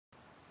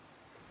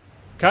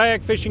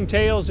Kayak Fishing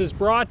Tales is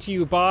brought to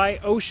you by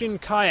Ocean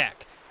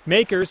Kayak,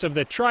 makers of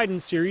the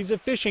Trident series of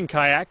fishing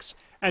kayaks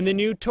and the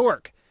new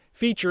Torque,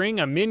 featuring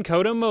a Minn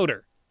Kota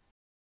motor.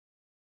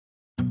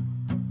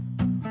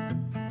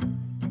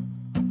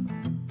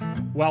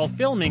 While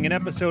filming an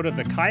episode of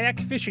the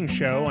Kayak Fishing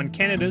Show on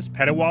Canada's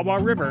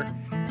Petawawa River,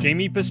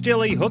 Jamie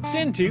Pistilli hooks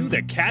into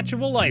the catch of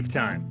a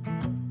lifetime.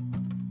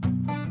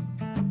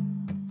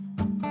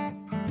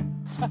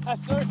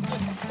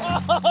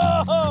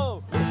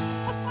 Oh!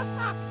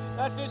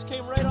 That fish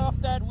came right off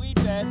that weed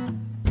bed.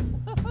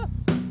 Oh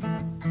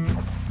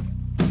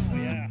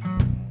yeah,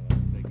 that's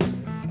a big fish.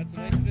 That's a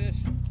nice fish.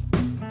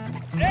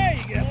 There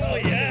you go. Oh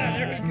yeah,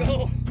 there we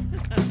go.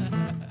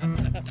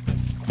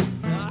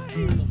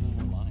 Nice.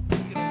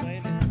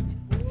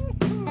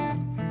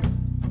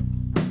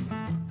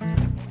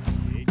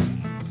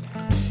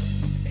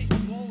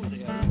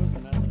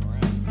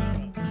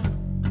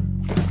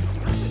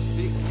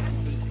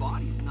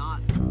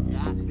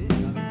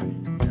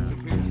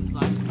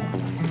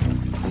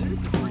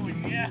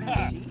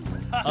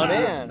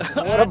 Man,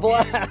 what a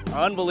blast!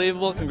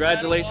 Unbelievable!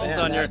 Congratulations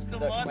on your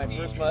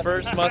my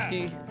first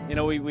musky. You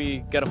know, we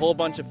got a whole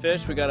bunch of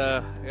fish. I got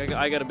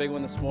a big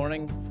one this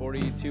morning,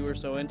 42 or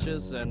so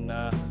inches, and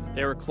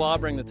they were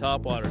clobbering the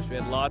topwaters. We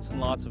had lots and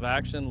lots of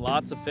action,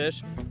 lots of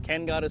fish.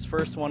 Ken got his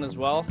first one as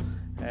well,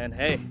 and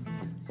hey,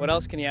 what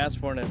else can you ask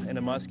for in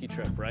a musky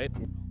trip, right?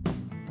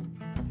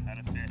 Had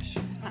a fish.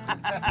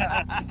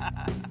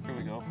 Here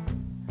we go.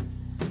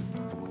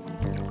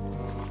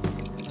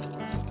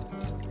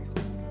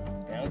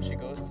 Down she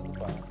goes to the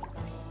bottom.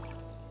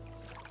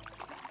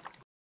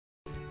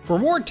 For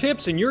more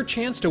tips and your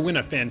chance to win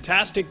a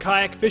fantastic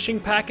kayak fishing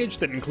package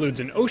that includes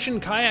an Ocean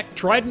Kayak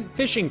Trident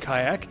fishing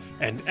kayak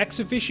and ex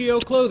officio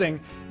clothing,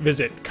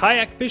 visit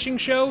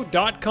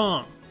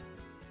kayakfishingshow.com.